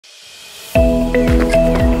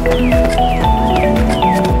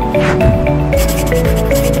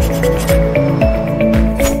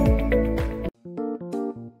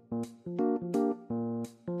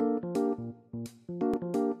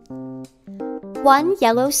One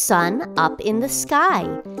yellow sun up in the sky.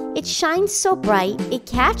 It shines so bright it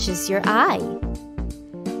catches your eye.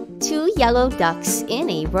 Two yellow ducks in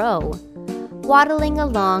a row, waddling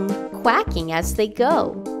along, quacking as they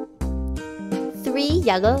go. Three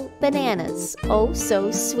yellow bananas, oh so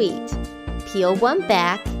sweet. Peel one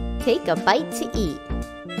back, take a bite to eat.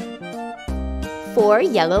 Four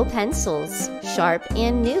yellow pencils, sharp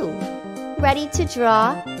and new, ready to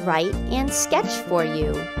draw, write, and sketch for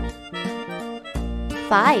you.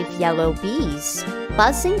 Five yellow bees,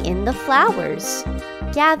 buzzing in the flowers,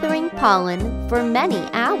 gathering pollen for many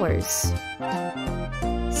hours.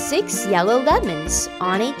 Six yellow lemons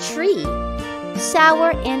on a tree,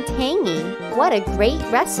 sour and tangy, what a great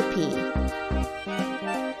recipe.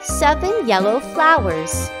 Seven yellow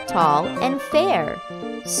flowers, tall and fair,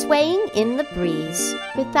 swaying in the breeze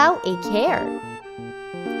without a care.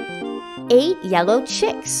 Eight yellow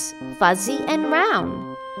chicks, fuzzy and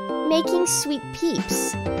round, making sweet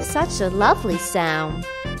peeps, such a lovely sound.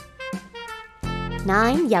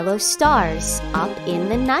 Nine yellow stars up in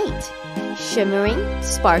the night, shimmering,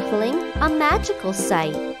 sparkling, a magical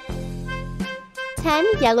sight. 10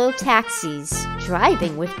 yellow taxis,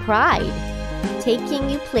 driving with pride, taking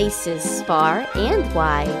you places far and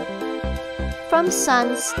wide. From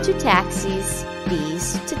suns to taxis,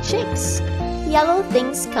 bees to chicks, yellow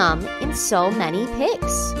things come in so many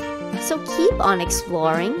pics. So keep on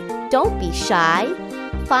exploring, don't be shy.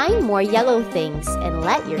 Find more yellow things and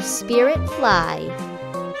let your spirit fly.